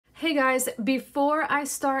Hey guys, before I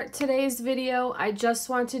start today's video, I just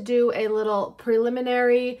want to do a little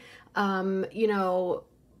preliminary,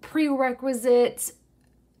 prerequisite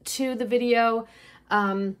to the video,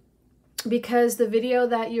 because the video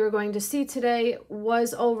that you're going to see today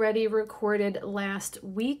was already recorded last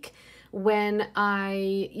week when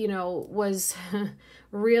I, was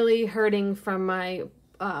really hurting from my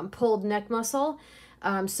pulled neck muscle.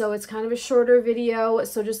 So it's kind of a shorter video.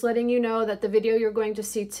 So just letting you know that the video you're going to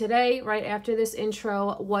see today, right after this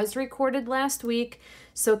intro, was recorded last week.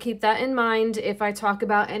 So keep that in mind if I talk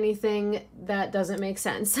about anything that doesn't make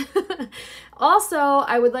sense. Also,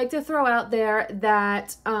 I would like to throw out there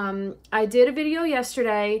that I did a video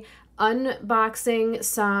yesterday unboxing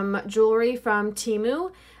some jewelry from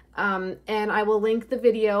Temu, and I will link the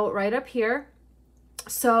video right up here.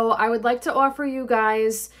 So I would like to offer you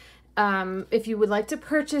guys, if you would like to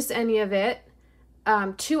purchase any of it,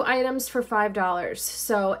 2 items for $5.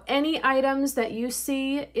 So any items that you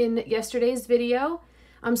see in yesterday's video,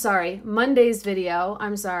 Monday's video,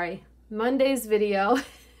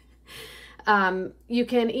 you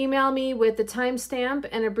can email me with the timestamp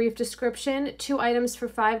and a brief description, 2 items for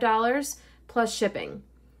 $5 plus shipping.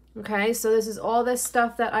 Okay, so this is all this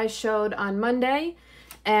stuff that I showed on Monday.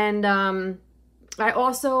 And I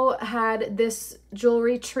also had this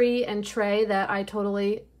jewelry tree and tray that I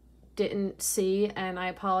totally didn't see, and I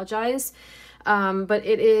apologize. But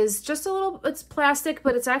it is just a little, it's plastic,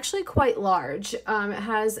 but it's actually quite large. It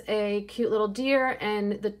has a cute little deer,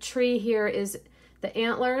 and the tree here is the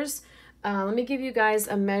antlers. Let me give you guys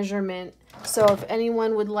a measurement. So if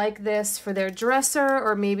anyone would like this for their dresser,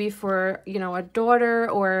 or maybe for, a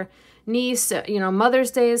daughter or niece,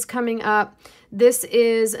 Mother's Day is coming up. This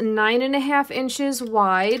is 9.5 inches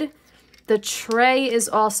wide. The tray is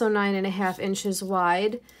also 9.5 inches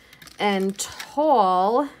wide, and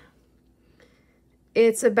tall,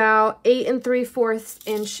 it's about 8 3/4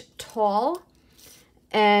 inch tall,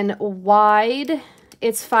 and wide,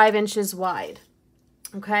 it's 5 inches wide.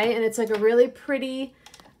 Okay, and it's like a really pretty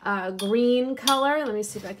green color. Let me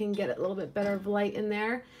see if I can get a little bit better of light in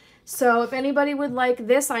there. So if anybody would like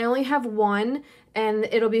this, I only have one, and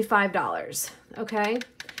it'll be $5. Okay,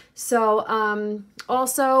 so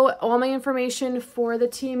also all my information for the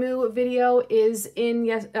Temu video is in,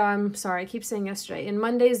 I keep saying yesterday, in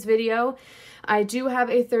Monday's video. I do have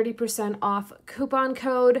a 30% off coupon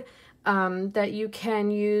code that you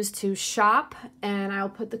can use to shop, and I'll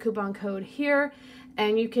put the coupon code here,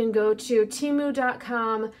 and you can go to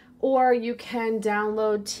temu.com, or you can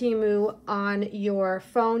download Temu on your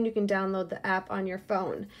phone. You can download the app on your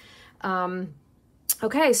phone.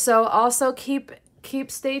 Okay, so also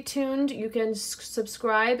stay tuned. You can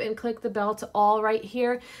subscribe and click the bell to all right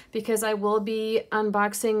here, because I will be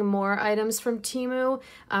unboxing more items from Temu.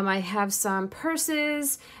 I have some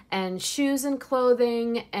purses and shoes and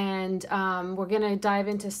clothing, and we're gonna dive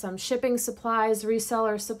into some shipping supplies,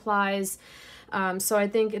 reseller supplies. So I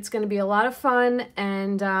think it's going to be a lot of fun,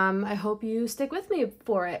 and I hope you stick with me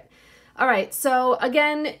for it. All right, so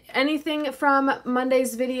again, anything from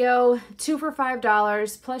Monday's video, 2 for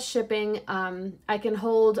 $5 plus shipping. I can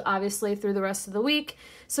hold, obviously, through the rest of the week,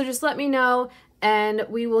 so just let me know, and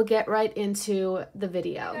we will get right into the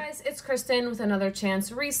video. Hey guys, it's Kristen with another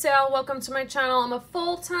Chance Resale. Welcome to my channel. I'm a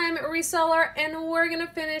full-time reseller, and we're going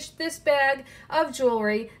to finish this bag of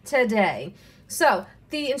jewelry today. So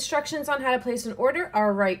the instructions on how to place an order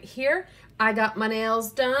are right here. I got my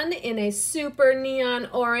nails done in a super neon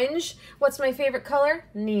orange. What's my favorite color?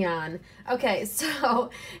 Neon. Okay, so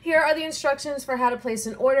here are the instructions for how to place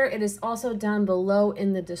an order. It is also down below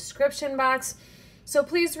in the description box. So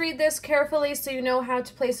please read this carefully so you know how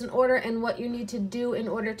to place an order and what you need to do in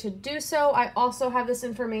order to do so. I also have this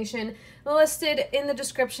information listed in the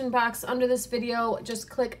description box under this video. Just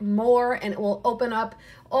click more and it will open up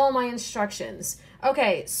all my instructions.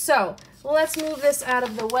 Okay, so let's move this out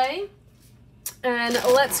of the way, and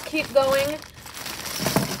let's keep going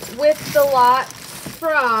with the lot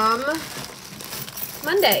from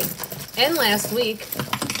Monday and last week.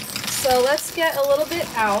 So let's get a little bit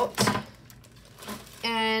out.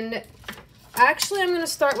 And actually, I'm going to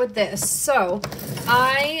start with this. So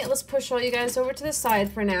let's push all you guys over to the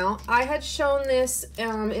side for now. I had shown this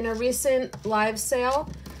in a recent live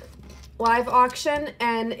auction,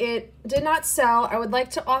 and it did not sell. I would like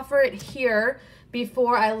to offer it here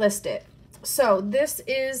before I list it. So this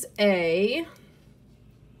is a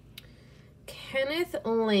Kenneth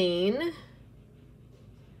Lane.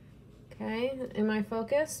 Okay, am I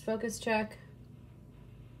focused? Focus check.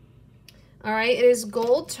 All right, it is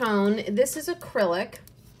gold tone. This is acrylic.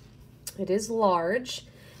 It is large.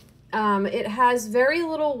 It has very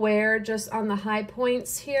little wear just on the high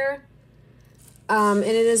points here. And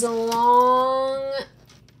it is a long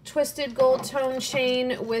twisted gold tone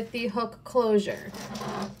chain with the hook closure.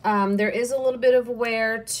 There is a little bit of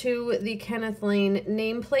wear to the Kenneth Lane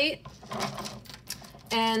nameplate.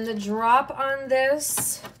 And the drop on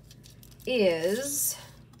this is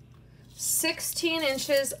 16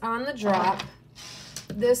 inches on the drop.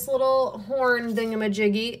 This little horn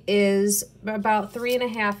thingamajiggy is about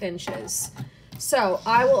 3.5 inches. So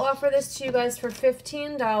I will offer this to you guys for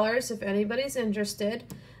 $15 if anybody's interested.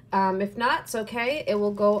 If not, it's okay. It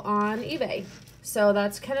will go on eBay. So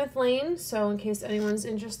that's Kenneth Lane. So in case anyone's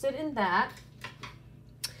interested in that.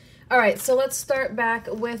 All right, so let's start back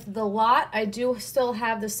with the lot. I do still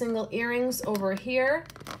have the single earrings over here.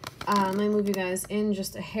 Let me move you guys in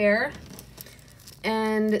just a hair.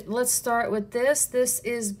 And let's start with this. This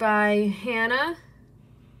is by Hannah.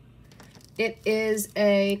 It is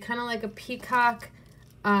a kind of like a peacock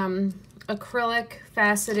acrylic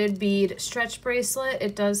faceted bead stretch bracelet.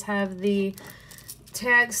 It does have the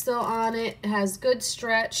tag still on it. It has good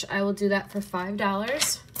stretch. I will do that for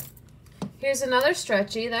 $5. Here's another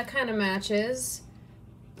stretchy that kind of matches.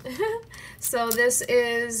 So this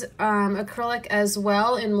is acrylic as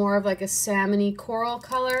well in more of like a salmon-y coral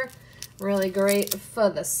color. Really great for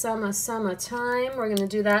the summertime. We're gonna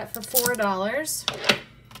do that for $4.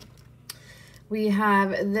 We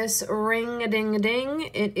have this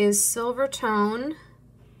ring-a-ding-a-ding. It is silver tone.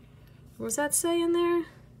 What does that say in there?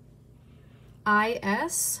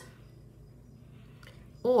 IS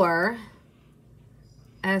or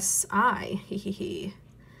SI.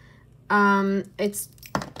 It's,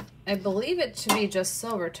 I believe it to be just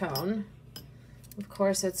silver tone. Of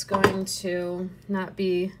course, it's going to not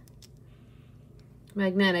be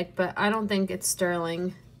magnetic, but I don't think it's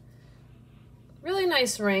sterling. Really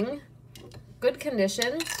nice ring. Good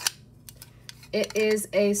condition. It is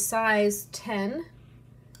a size 10,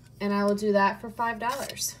 and I will do that for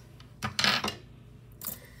 $5.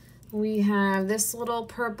 We have this little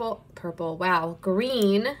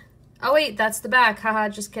green. Oh wait, that's the back, haha,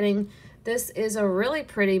 just kidding. This is a really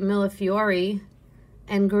pretty Millefiori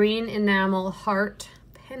and green enamel heart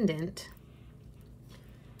pendant.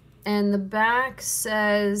 And the back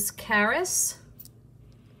says Caris,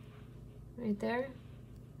 right there.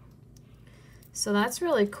 So that's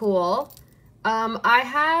really cool. I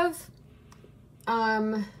have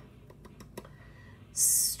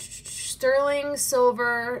sterling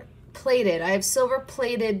silver plated. I have silver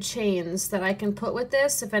plated chains that I can put with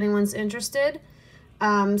this if anyone's interested.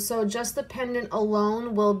 So just the pendant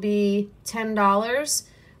alone will be $10.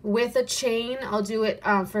 With a chain, I'll do it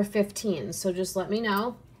for $15. So just let me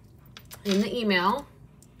know in the email.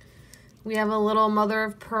 We have a little mother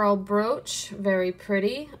of pearl brooch, very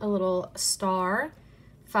pretty, a little star,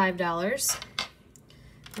 $5.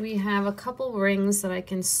 We have a couple rings that I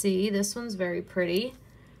can see. This one's very pretty.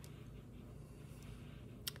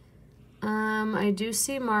 I do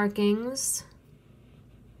see markings.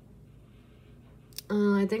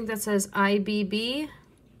 I think that says IBB,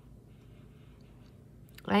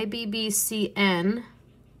 IBBCN.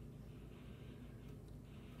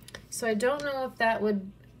 So I don't know if that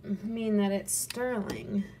would mean that it's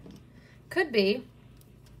sterling. Could be.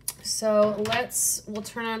 So we'll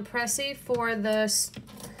turn on Pressy for the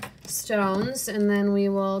stones, and then we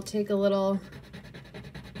will take a little,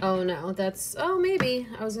 oh no, that's, oh maybe,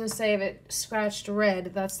 I was gonna say if it scratched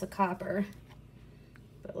red, that's the copper.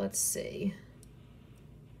 But let's see.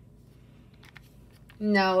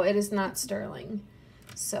 No, it is not sterling.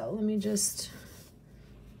 So let me just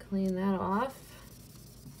clean that off.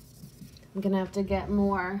 I'm gonna have to get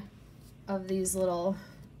more of these little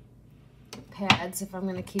pads if I'm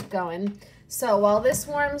gonna keep going. So while this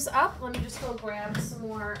warms up, let me just go grab some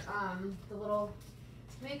more the little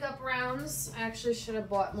makeup rounds. I actually should have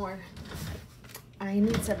bought more. I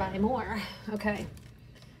need to buy more. Okay.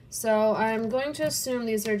 So I'm going to assume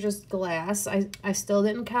these are just glass. I still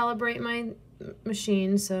didn't calibrate my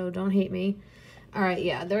machine, so don't hate me. All right,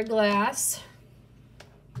 yeah, they're glass.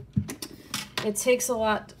 It takes a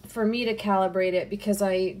lot for me to calibrate it because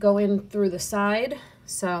I go in through the side.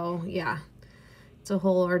 So yeah, it's a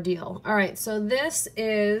whole ordeal. All right, so this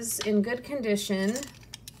is in good condition.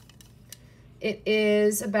 It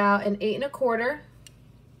is about an 8 1/4,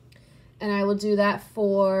 and I will do that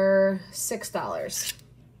for $6.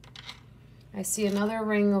 I see another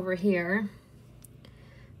ring over here.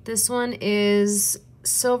 This one is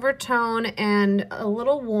silver tone and a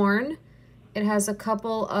little worn. It has a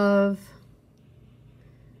couple of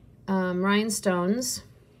rhinestones.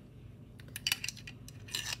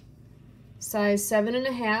 size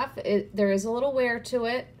 7.5. There is a little wear to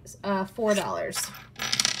it. $4.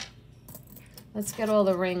 Let's get all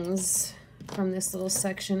the rings from this little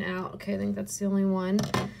section out. Okay, I think that's the only one.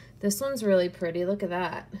 This one's really pretty. Look at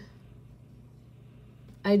that.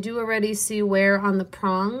 I do already see wear on the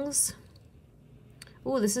prongs.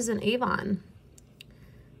 Ooh, this is an Avon.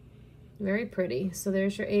 Very pretty. So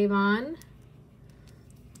there's your Avon.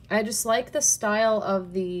 I just like the style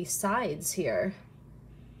of the sides here.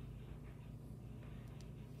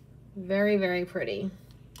 Very, very pretty.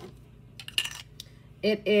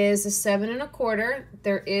 It is a 7.25.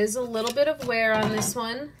 There is a little bit of wear on this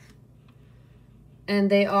one. And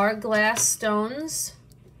they are glass stones.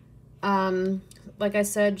 Like I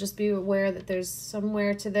said, just be aware that there's some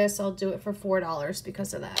wear to this. I'll do it for $4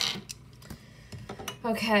 because of that.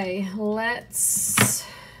 Okay, let's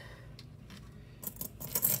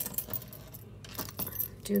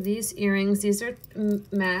do these earrings. These are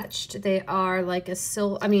matched. They are like a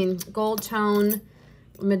gold tone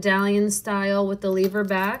medallion style with the lever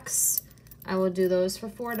backs. I will do those for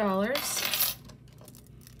 $4.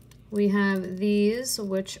 We have these,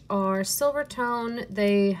 which are silver tone.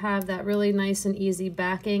 They have that really nice and easy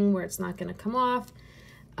backing where it's not going to come off.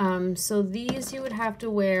 So these you would have to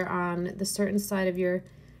wear on the certain side of your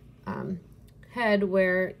head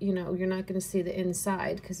where, you know, you're not going to see the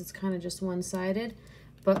inside because it's kind of just one-sided.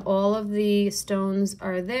 But all of the stones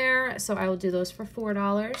are there, so I will do those for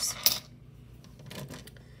 $4.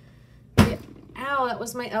 Yeah. Ow, that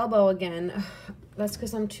was my elbow again. That's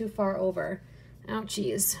because I'm too far over.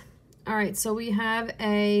 Ouchies. All right, so we have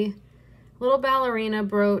a little ballerina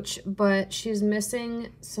brooch, but she's missing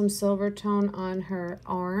some silver tone on her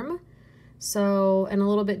arm. So, and a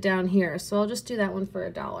little bit down here. So I'll just do that one for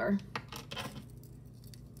 $1.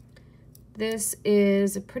 This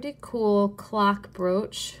is a pretty cool clock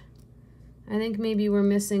brooch. I think maybe we're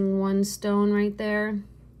missing one stone right there.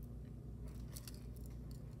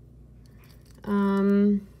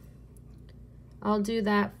 I'll do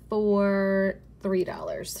that for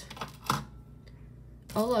 $3.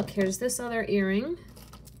 Oh, look, here's this other earring.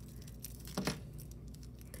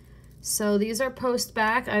 So these are post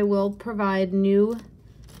back. I will provide new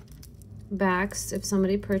backs if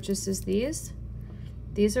somebody purchases these.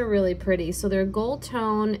 These are really pretty. So they're gold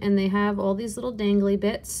tone and they have all these little dangly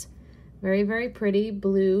bits. Very, very pretty,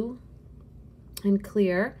 blue and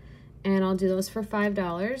clear. And I'll do those for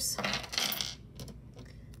 $5.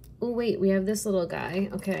 Oh, wait, we have this little guy.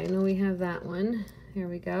 Okay, I know we have that one. Here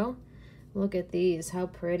we go. Look at these, how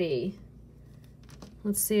pretty.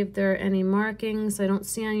 Let's see if there are any markings. I don't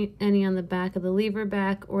see any on the back of the lever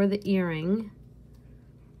back or the earring.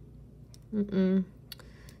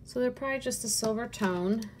 So they're probably just a silver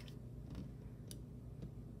tone.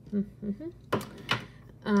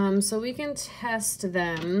 So we can test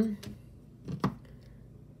them.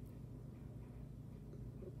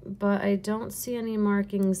 But I don't see any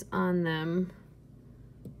markings on them.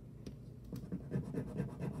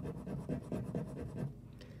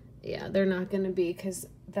 Yeah, they're not going to be because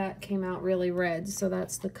that came out really red. So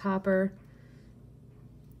that's the copper.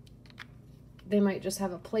 They might just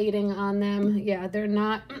have a plating on them. Yeah, they're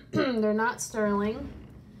not they're not sterling.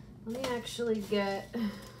 Let me actually get,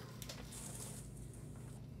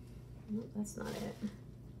 nope, that's not it.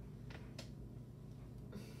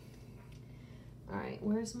 All right,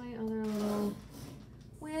 where's my other little,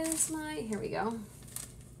 here we go.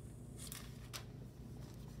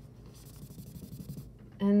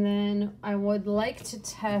 And then I would like to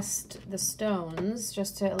test the stones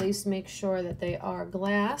just to at least make sure that they are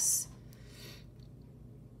glass.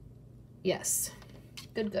 Yes,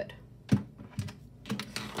 good, good.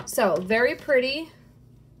 So very pretty,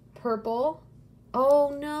 purple.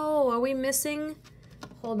 Oh no, are we missing?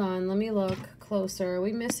 Hold on, let me look closer. Are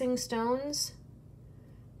we missing stones?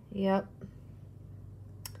 Yep.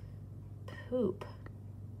 Poop.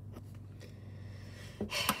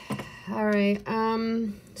 All right,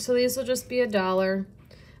 so these will just be $1.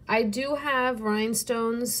 I do have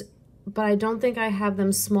rhinestones, but I don't think I have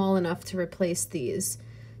them small enough to replace these.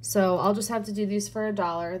 So I'll just have to do these for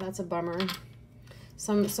 $1. That's a bummer.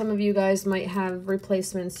 Some of you guys might have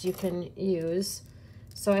replacements you can use.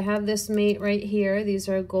 So I have this mate right here. These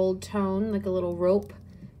are gold tone, like a little rope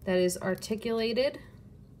that is articulated.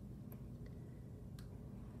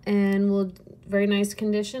 And very nice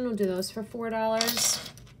condition. We'll do those for $4.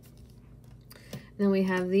 Then we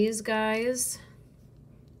have these guys.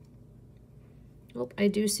 Oh, I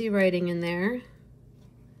do see writing in there.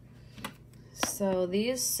 So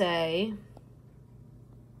these say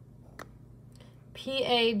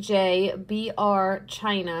PAJBR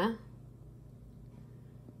China.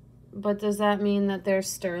 but does that mean that they're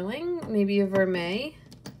sterling? Maybe a vermeil?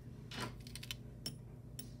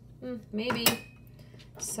 Maybe.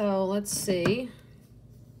 So let's see.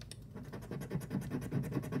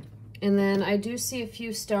 And then I do see a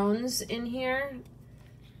few stones in here.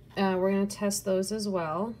 We're going to test those as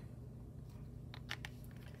well.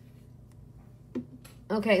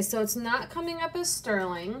 Okay, so it's not coming up as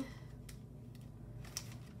sterling.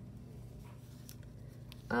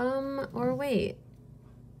 Or wait.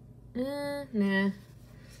 Nah. I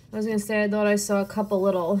was going to say I thought I saw a couple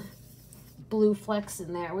little blue flecks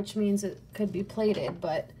in there, which means it could be plated,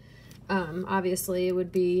 but obviously it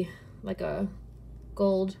would be like a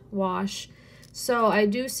gold wash. So I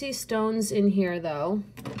do see stones in here though.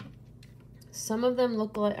 Some of them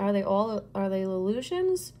look like, are they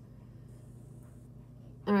illusions?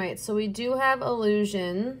 All right, so we do have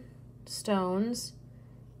illusion stones,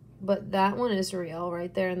 but that one is real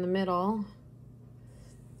right there in the middle.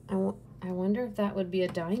 I wonder if that would be a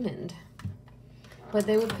diamond. But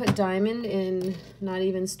they would put diamond in not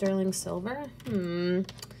even sterling silver?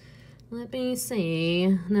 Let me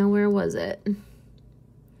see. Now, where was it?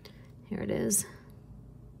 Here it is.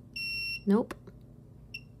 Nope.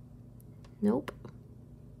 Nope.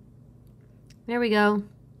 There we go.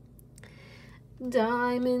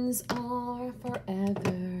 Diamonds are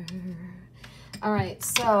forever. All right,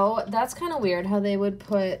 so that's kind of weird how they would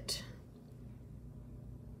put,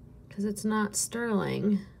 because it's not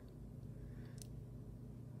sterling.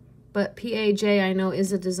 But PAJ, I know,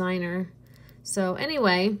 is a designer. So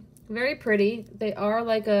anyway, very pretty. They are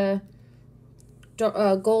like a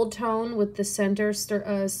gold tone with the center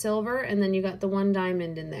silver, and then you got the one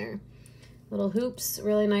diamond in there. Little hoops,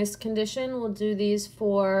 really nice condition. We'll do these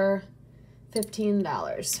for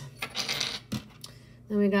 $15.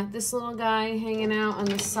 Then we got this little guy hanging out on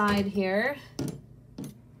the side here.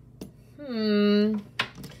 You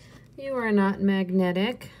are not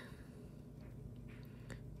magnetic.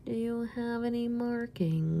 Do you have any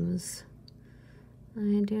markings?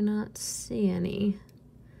 I do not see any.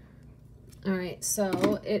 All right,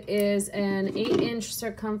 so it is an 8-inch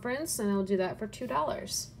circumference, and I'll do that for $2.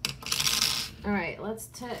 All right, let's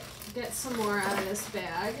get some more out of this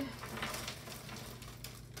bag.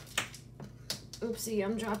 Oopsie,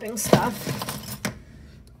 I'm dropping stuff.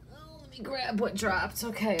 Oh, let me grab what dropped.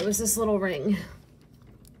 Okay, it was this little ring.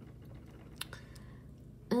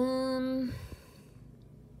 I'm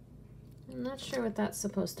not sure what that's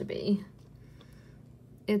supposed to be.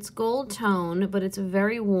 It's gold tone, but it's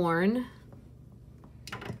very worn.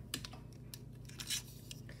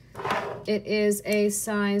 It is a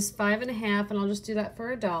size 5.5, and I'll just do that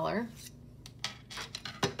for $1.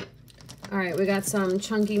 All right, we got some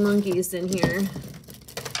chunky monkeys in here.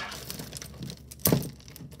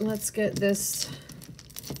 Let's get this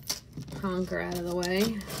honker out of the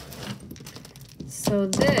way. So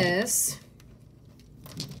this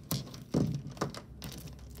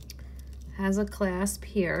has a clasp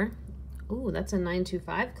here. Ooh, that's a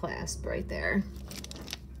 925 clasp right there.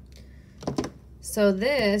 So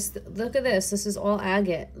this, look at this. This is all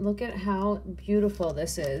agate. Look at how beautiful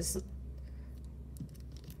this is.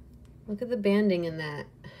 Look at the banding in that.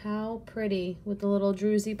 How pretty with the little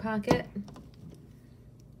druzy pocket.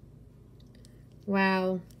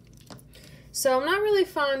 Wow. So I'm not really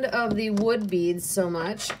fond of the wood beads so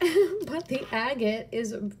much, but the agate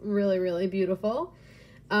is really, really beautiful.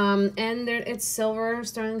 And it's silver,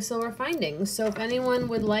 sterling silver findings. So if anyone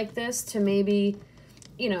would like this to maybe,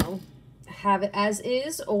 you know, have it as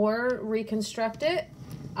is or reconstruct it,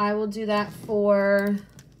 I will do that for,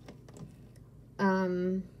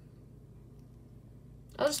 I'll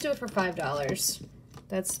just do it for $5.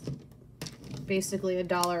 That's basically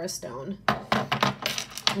 $1 a stone.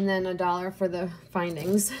 And then $1 for the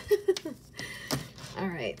findings. All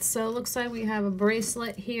right, so it looks like we have a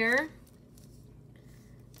bracelet here.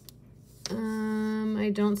 I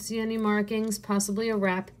don't see any markings, possibly a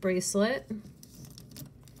wrap bracelet.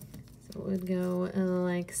 So it would go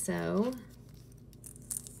like so.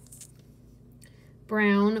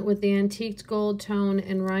 Brown with the antiqued gold tone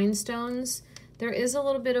and rhinestones. There is a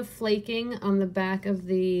little bit of flaking on the back of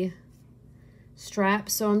the strap,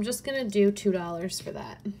 so I'm just gonna do $2 for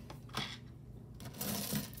that.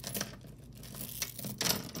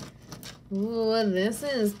 Ooh, this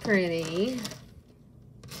is pretty.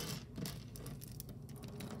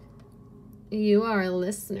 You are a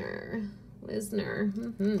listener.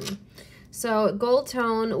 So gold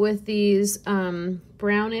tone with these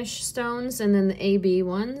brownish stones and then the AB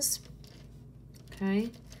ones. Okay.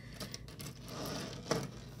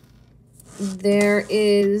 There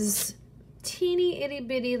is teeny itty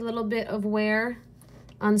bitty little bit of wear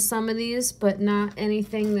on some of these, but not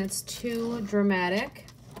anything that's too dramatic.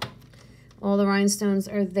 All the rhinestones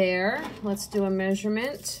are there. Let's do a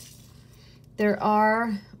measurement. There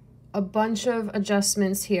are a bunch of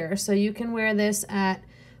adjustments here. So you can wear this at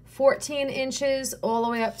 14 inches all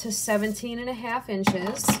the way up to 17.5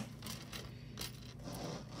 inches.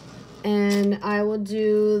 And I will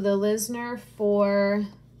do the Lisner for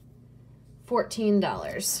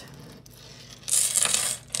 $14.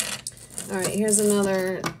 All right, here's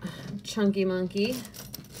another chunky monkey.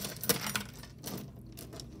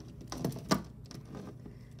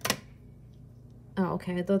 Oh,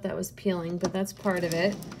 okay, I thought that was peeling, but that's part of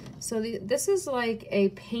it. So this is like a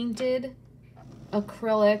painted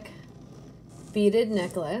acrylic beaded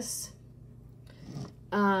necklace.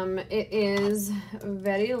 It is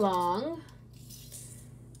very long.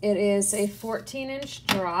 It is a 14-inch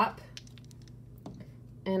drop,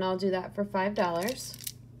 and I'll do that for $5.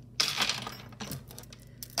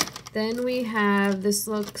 Then we have, this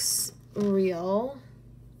looks real.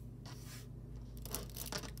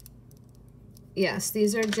 Yes,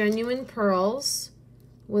 these are genuine pearls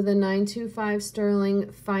with a 925 sterling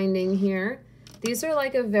finding here. These are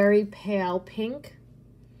like a very pale pink.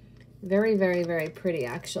 Very, very, very pretty,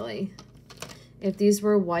 actually. If these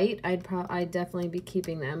were white, I'd definitely be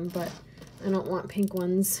keeping them, but I don't want pink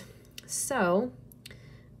ones. So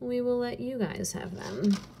we will let you guys have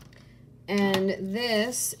them. And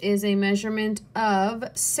this is a measurement of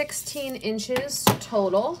 16 inches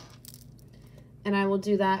total. And I will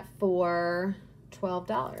do that for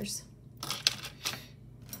 $12.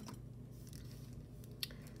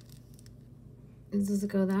 Does it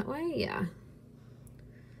go that way? Yeah.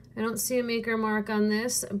 I don't see a maker mark on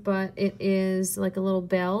this, but it is like a little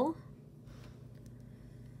bell.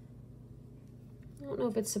 I don't know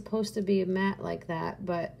if it's supposed to be a matte like that,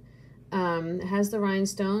 but it has the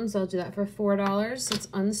rhinestones. I'll do that for $4. It's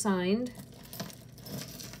unsigned.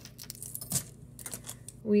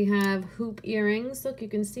 We have hoop earrings. Look, you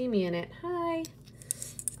can see me in it. Hi.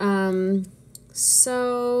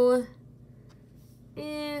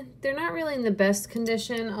 They're not really in the best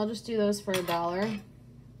condition. I'll just do those for $1.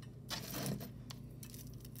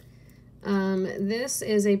 This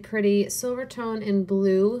is a pretty silver tone and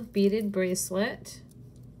blue beaded bracelet.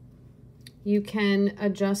 You can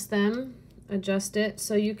adjust it,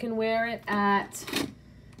 so you can wear it at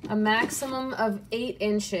a maximum of 8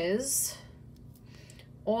 inches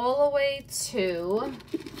all the way to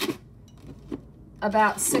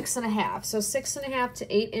about 6.5. So 6.5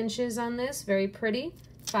 to 8 inches on this. Very pretty.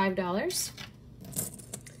 $5.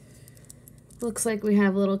 Looks like we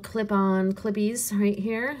have little clip-on clippies right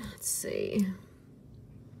here. Let's see.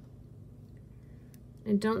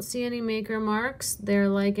 I don't see any maker marks. They're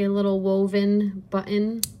like a little woven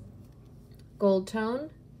button, gold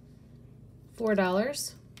tone,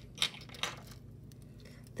 $4.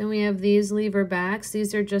 Then we have these lever backs.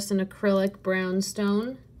 These are just an acrylic brown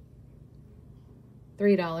stone,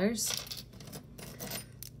 $3.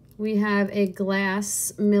 We have a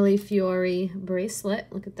glass Millefiori bracelet.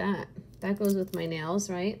 Look at that. That goes with my nails,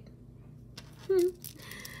 right?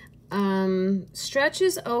 Stretch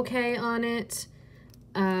is okay on it.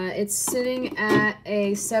 It's sitting at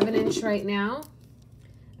a 7-inch right now.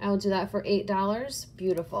 I'll do that for $8.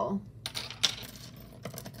 Beautiful.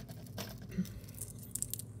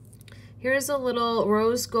 Here's a little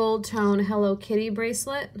rose gold tone Hello Kitty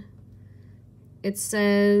bracelet. It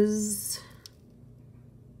says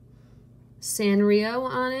Sanrio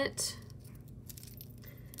on it.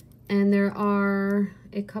 And there are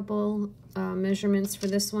a couple measurements for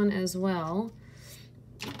this one as well.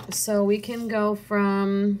 So we can go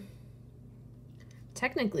from,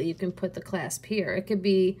 technically you can put the clasp here. It could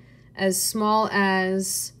be as small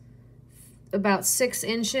as about 6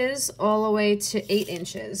 inches all the way to 8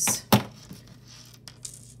 inches.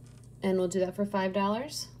 And we'll do that for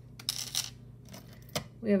 $5.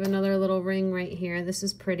 We have another little ring right here. This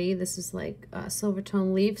is pretty. This is like silver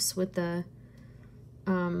tone leaves with the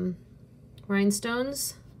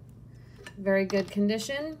rhinestones. Very good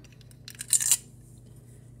condition.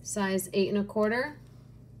 Size 8 1/4,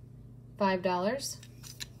 $5.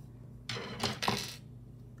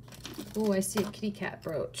 Oh, I see a kitty cat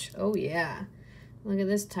brooch. Oh yeah, look at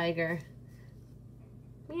this tiger.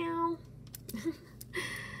 Meow.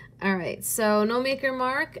 All right, so no maker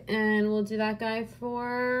mark, and we'll do that guy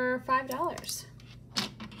for $5.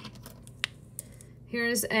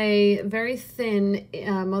 Here's a very thin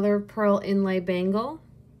mother of pearl inlay bangle.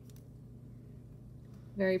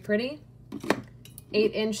 Very pretty.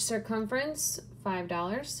 8-inch circumference,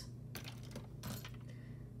 $5.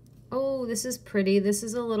 Oh, this is pretty. This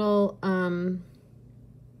is a little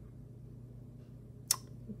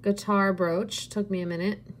guitar brooch. Took me a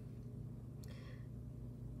minute.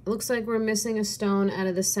 Looks like we're missing a stone out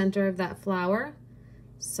of the center of that flower.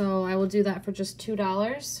 So I will do that for just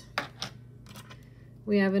 $2.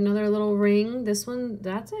 We have another little ring. This one,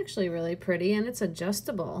 that's actually really pretty, and it's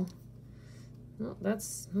adjustable. Oh,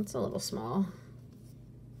 that's a little small.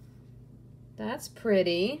 That's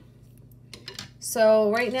pretty.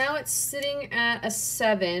 So right now it's sitting at a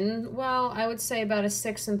 7. Well, I would say about a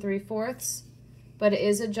 6 3/4, but it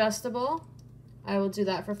is adjustable. I will do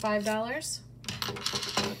that for $5.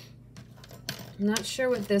 I'm not sure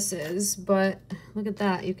what this is, but look at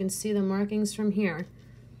that. You can see the markings from here.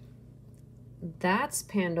 That's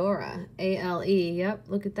Pandora, A-L-E. Yep,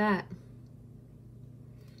 look at that.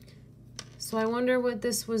 So I wonder what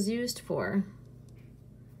this was used for.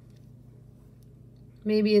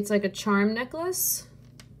 Maybe it's like a charm necklace,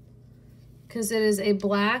 because it is a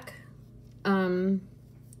black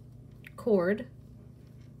cord.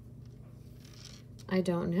 I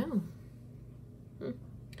don't know.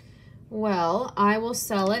 Well, I will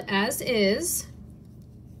sell it as is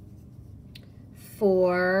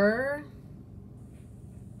for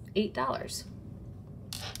 $8.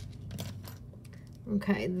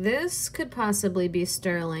 Okay, this could possibly be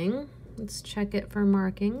sterling. Let's check it for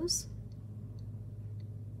markings.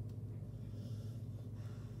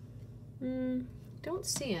 Don't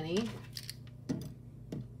see any.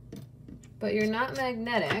 But you're not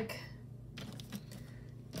magnetic.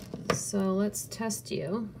 So let's test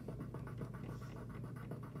you.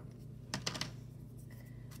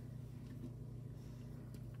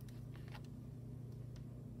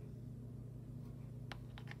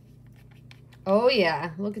 Oh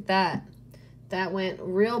yeah, look at that. That went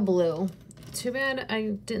real blue. Too bad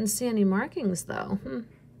I didn't see any markings though.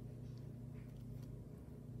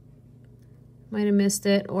 Might have missed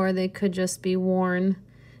it, or they could just be worn.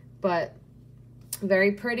 But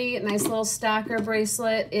very pretty, nice little stacker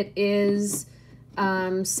bracelet. It is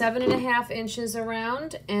 7.5 inches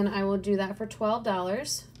around, and I will do that for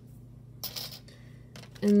 $12.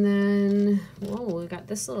 And then, whoa, we got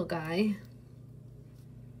this little guy.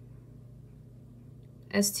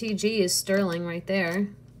 STG is sterling right there.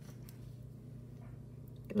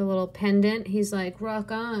 Get a little pendant. He's like, rock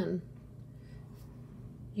on.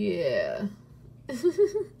 Yeah.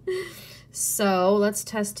 So let's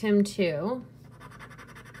test him too.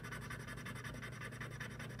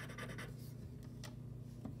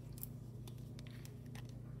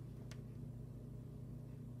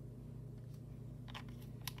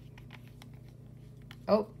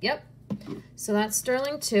 Oh, yep. So that's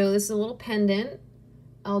sterling too. This is a little pendant.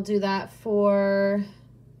 I'll do that for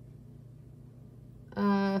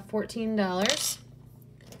 $14.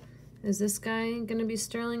 Is this guy gonna be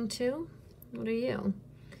sterling too? What are you?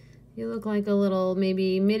 You look like a little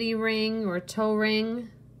maybe midi ring or toe ring.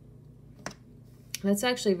 That's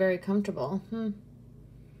actually very comfortable.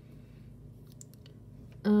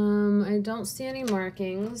 I don't see any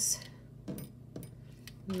markings.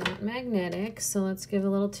 Not magnetic, so let's give a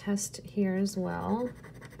little test here as well.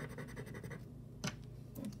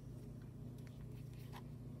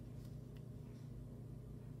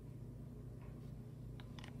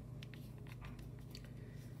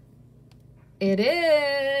 It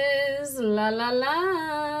is, la la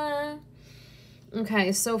la.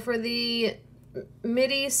 Okay, so for the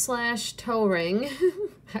midi / toe ring,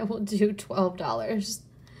 I will do $12.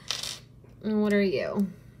 And what are you?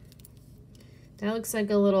 That looks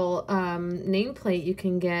like a little nameplate you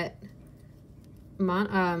can get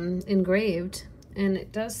engraved. And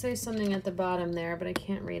it does say something at the bottom there, but I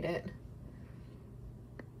can't read it.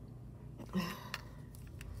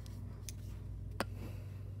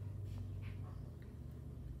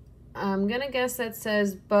 I'm gonna guess that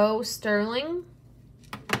says Bow Sterling.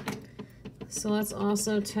 So let's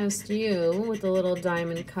also test you with the little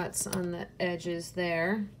diamond cuts on the edges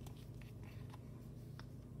there.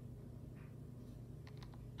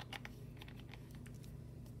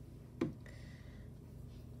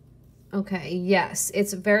 Okay, yes,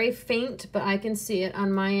 it's very faint, but I can see it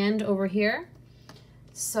on my end over here.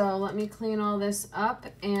 So let me clean all this up,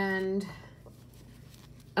 and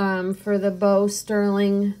for the Bow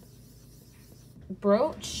Sterling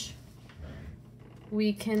brooch,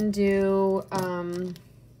 we can do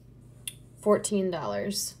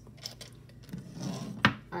 $14.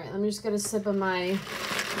 All right, let me just get a sip of my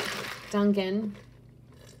Dunkin'.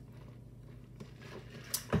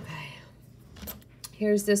 Okay,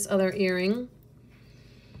 here's this other earring.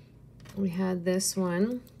 We had this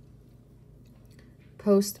one.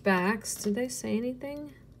 Post backs. Did they say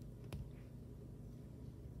anything?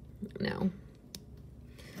 No.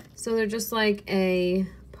 So they're just like a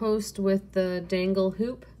post with the dangle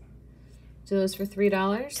hoop. Do those for $3.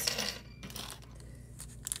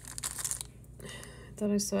 I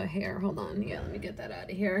thought I saw a hair. Hold on. Yeah, let me get that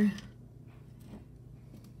out of here.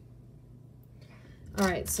 All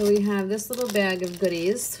right, so we have this little bag of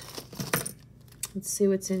goodies. Let's see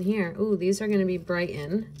what's in here. Ooh, these are going to be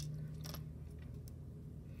Brighton.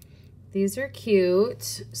 These are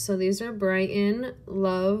cute. So these are Brighton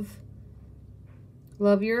Love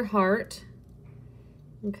Your Heart.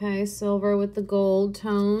 Okay, silver with the gold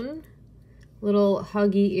tone. Little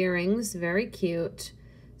huggy earrings, very cute.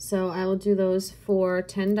 So I will do those for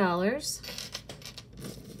 $10.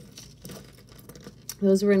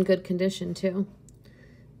 Those were in good condition too.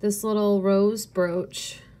 This little rose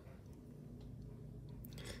brooch.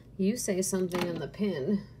 You say something in the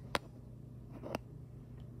pin.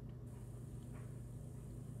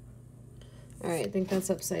 All right, I think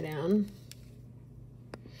that's upside down.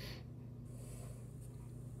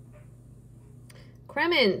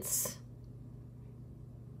 Cremants.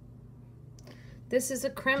 This is a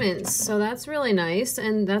Cremants, so that's really nice,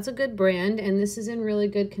 and that's a good brand, and this is in really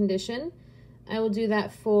good condition. I will do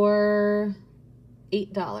that for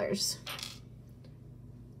 $8.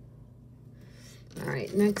 All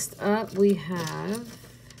right, next up we have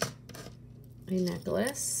a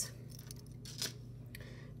necklace.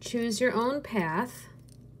 Choose your own path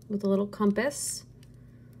with a little compass,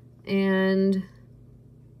 and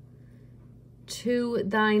to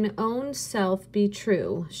thine own self be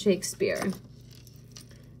true, Shakespeare.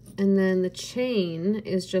 And then the chain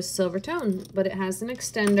is just silver tone, but it has an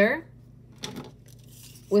extender.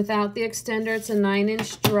 Without the extender, it's a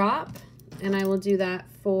 9-inch drop, and I will do that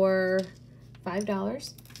for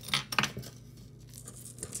 $5.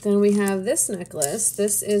 Then we have this necklace.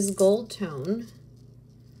 This is gold tone.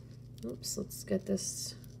 Oops, let's get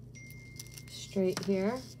this straight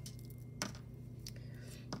here.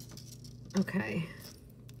 Okay.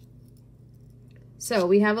 So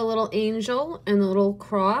we have a little angel and a little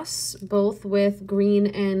cross, both with green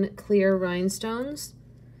and clear rhinestones.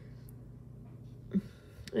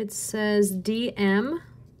 It says DM.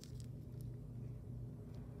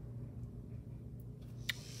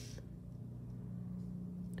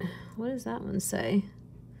 What does that one say?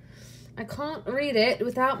 I can't read it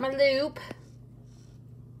without my loop.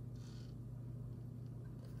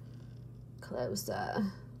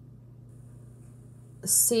 Closer.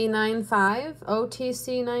 C95,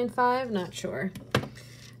 OTC95, not sure.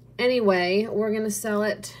 Anyway, we're gonna sell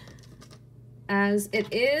it as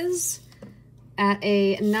it is at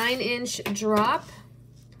a 9-inch drop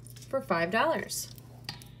for $5.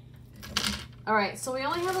 All right, so we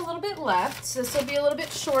only have a little bit left, so this will be a little bit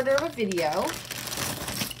shorter of a video,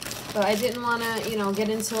 but I didn't want to, you know, get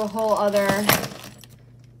into a whole other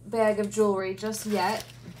bag of jewelry just yet.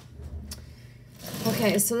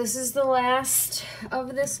 Okay, so this is the last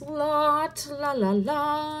of this lot. La la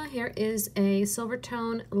la. Here is a silver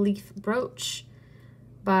tone leaf brooch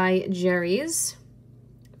by Jerry's.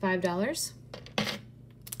 $5.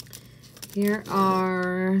 Here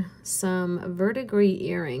are some verdigris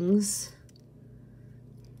earrings.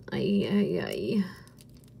 Ay, ay, ay.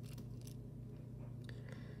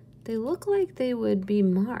 They look like they would be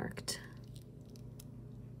marked.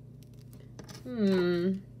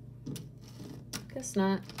 Guess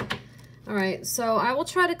not. All right, so I will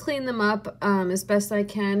try to clean them up as best I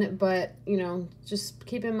can, but, you know, just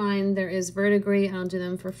keep in mind there is verdigris. I'll do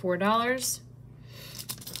them for $4.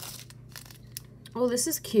 Oh, this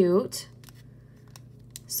is cute.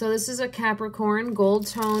 So this is a Capricorn gold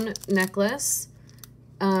tone necklace.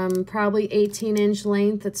 Probably 18-inch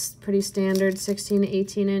length. That's pretty standard, 16 to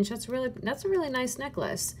 18 inch. That's a really nice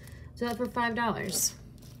necklace. Do that for $5.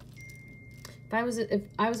 If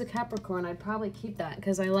I was a Capricorn, I'd probably keep that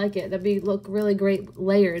because I like it. That'd look really great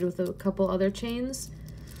layered with a couple other chains.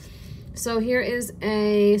 So here is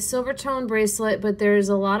a silver tone bracelet, but there's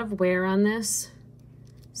a lot of wear on this.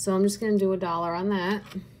 So I'm just gonna do $1 on that.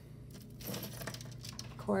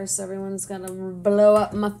 Of course, everyone's gonna blow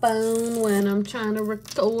up my phone when I'm trying to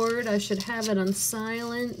record. I should have it on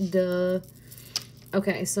silent, duh.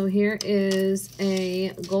 Okay, so here is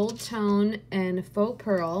a gold tone and faux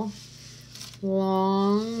pearl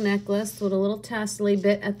long necklace with a little tassel-y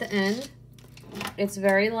bit at the end. It's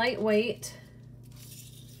very lightweight.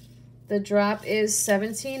 The drop is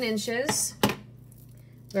 17 inches.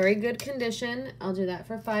 Very good condition. I'll do that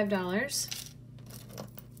for $5.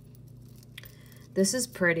 This is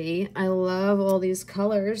pretty. I love all these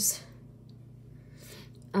colors.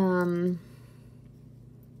 Got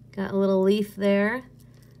a little leaf there.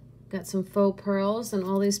 Got some faux pearls and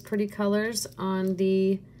all these pretty colors on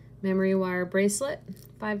the memory wire bracelet.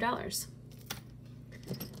 $5.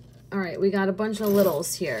 All right, we got a bunch of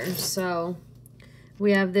littles here. So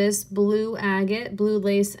we have this blue agate, blue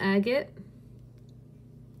lace agate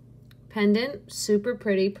pendant, super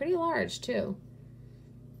pretty, pretty large too.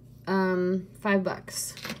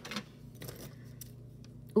 $5.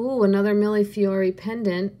 Ooh, another Millefiori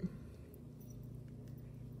pendant.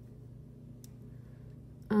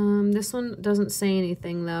 This one doesn't say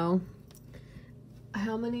anything though.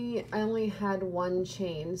 How many? I only had one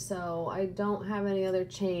chain, so I don't have any other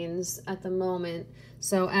chains at the moment.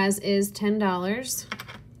 So as is, $10.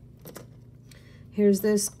 Here's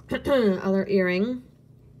this other earring.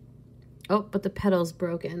 Oh, but the petal's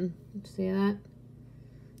broken. See that?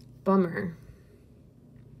 Bummer.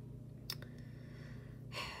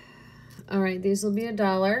 All right, these will be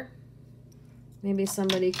 $1. Maybe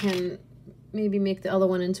somebody can maybe make the other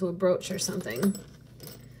one into a brooch or something.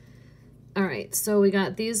 All right, so we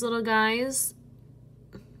got these little guys.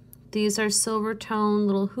 These are silver tone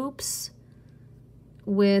little hoops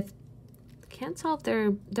with, can't tell if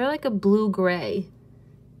they're like a blue-gray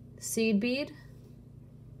seed bead.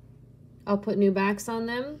 I'll put new backs on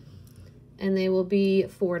them and they will be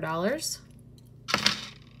 $4.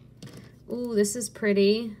 Ooh, this is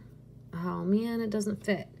pretty. Oh man, it doesn't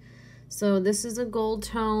fit. So this is a gold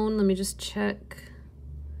tone. Let me just check.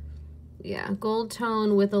 Yeah, gold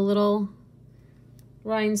tone with a little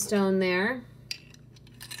rhinestone there.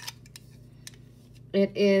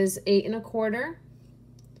 It is 8 1/4.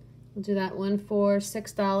 We'll do that one for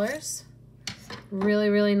 $6. Really,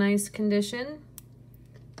 really nice condition.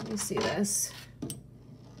 Let me see this.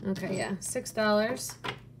 Okay, yeah, $6.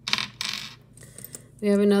 We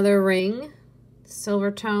have another ring,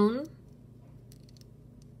 silver tone.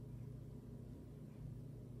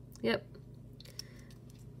 Yep.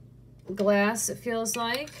 Glass, it feels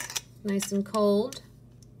like. Nice and cold.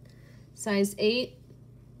 Size 8.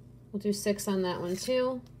 We'll do 6 on that one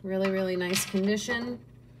too. Really, really nice condition.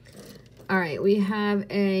 All right, we have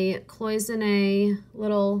a cloisonne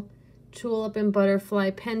little tulip and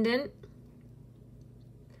butterfly pendant.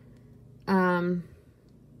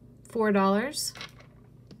 $4.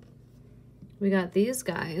 We got these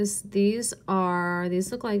guys. These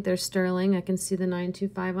look like they're sterling. I can see the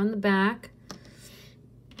 925 on the back.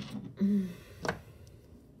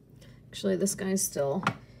 Actually, this guy's still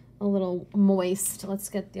a little moist. Let's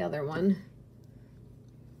get the other one.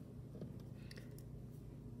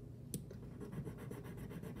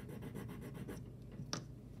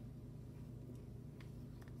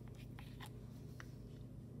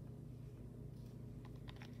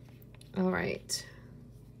 All right.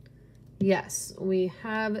 Yes, we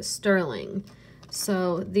have sterling.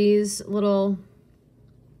 So these little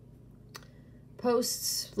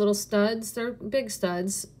posts, little studs, they're big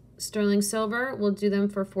studs. Sterling silver, we'll do them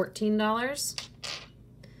for $14.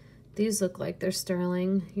 These look like they're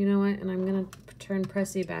sterling. You know what? And I'm gonna turn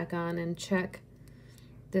Pressy back on and check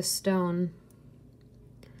this stone.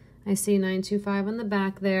 I see 925 on the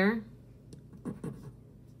back there.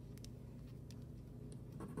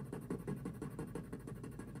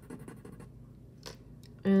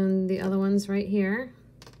 And the other one's right here.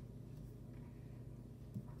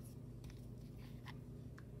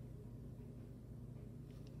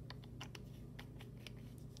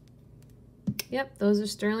 Yep, those are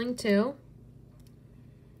sterling too.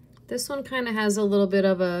 This one kind of has a little bit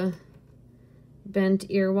of a bent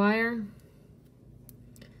ear wire.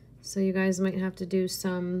 So you guys might have to do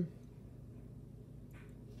some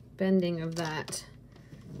bending of that.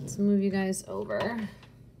 Let's move you guys over.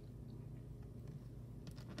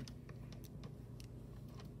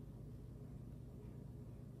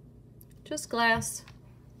 Just glass.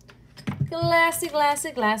 Glassy,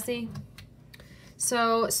 glassy, glassy.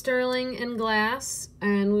 So sterling and glass,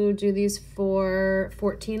 and we would do these for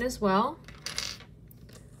 $14 as well.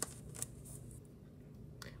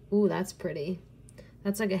 Ooh, that's pretty.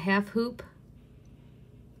 That's like a half hoop.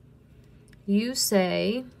 You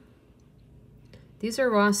say, these are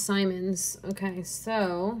Ross Simons. Okay,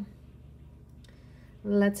 so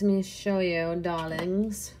let me show you,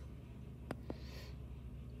 darlings.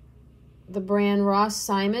 The brand Ross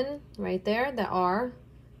Simon right there, the R,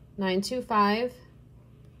 925,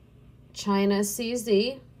 China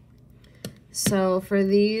CZ. So for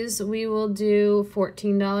these, we will do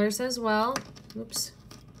 $14 as well. Oops.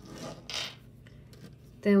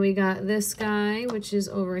 Then we got this guy, which is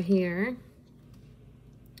over here.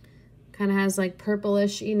 Kind of has like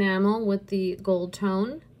purplish enamel with the gold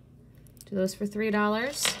tone. Do those for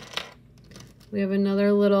 $3. We have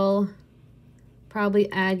another little, probably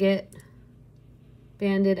agate,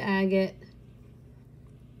 banded agate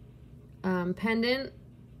pendant,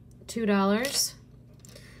 $2.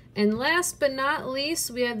 And last but not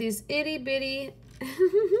least, we have these itty bitty,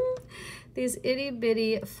 these itty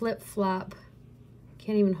bitty flip-flop,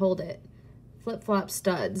 can't even hold it, flip-flop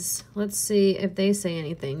studs. Let's see if they say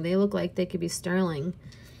anything. They look like they could be sterling.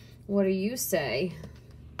 What do you say?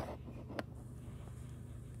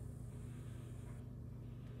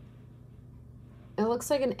 It looks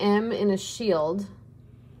like an M in a shield.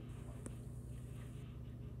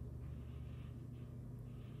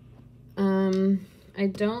 I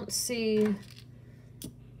don't see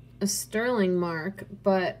a sterling mark,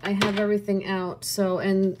 but I have everything out. So,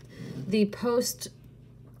 and the post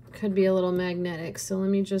could be a little magnetic. So let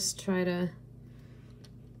me just try to,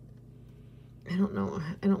 I don't know.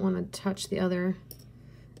 I don't want to touch the other.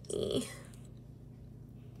 Yeah,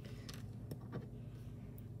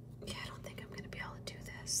 I don't think I'm going to be able to do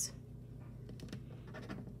this.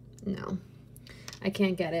 No, I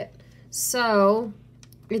can't get it. So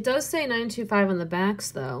it does say 925 on the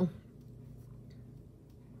backs though.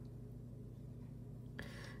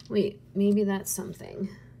 Wait, maybe that's something.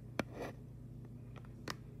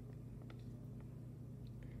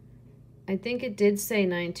 I think it did say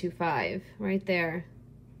 925 right there.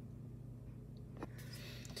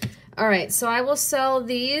 All right, so I will sell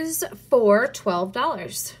these for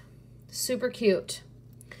 $12. Super cute.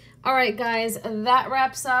 All right, guys, that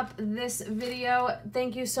wraps up this video.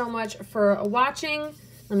 Thank you so much for watching.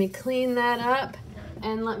 Let me clean that up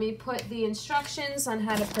and let me put the instructions on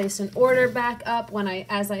how to place an order back up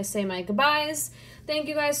as I say my goodbyes. Thank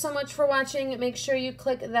you guys so much for watching. Make sure you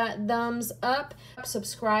click that thumbs up.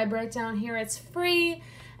 Subscribe right down here. It's free,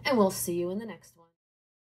 and we'll see you in the next one.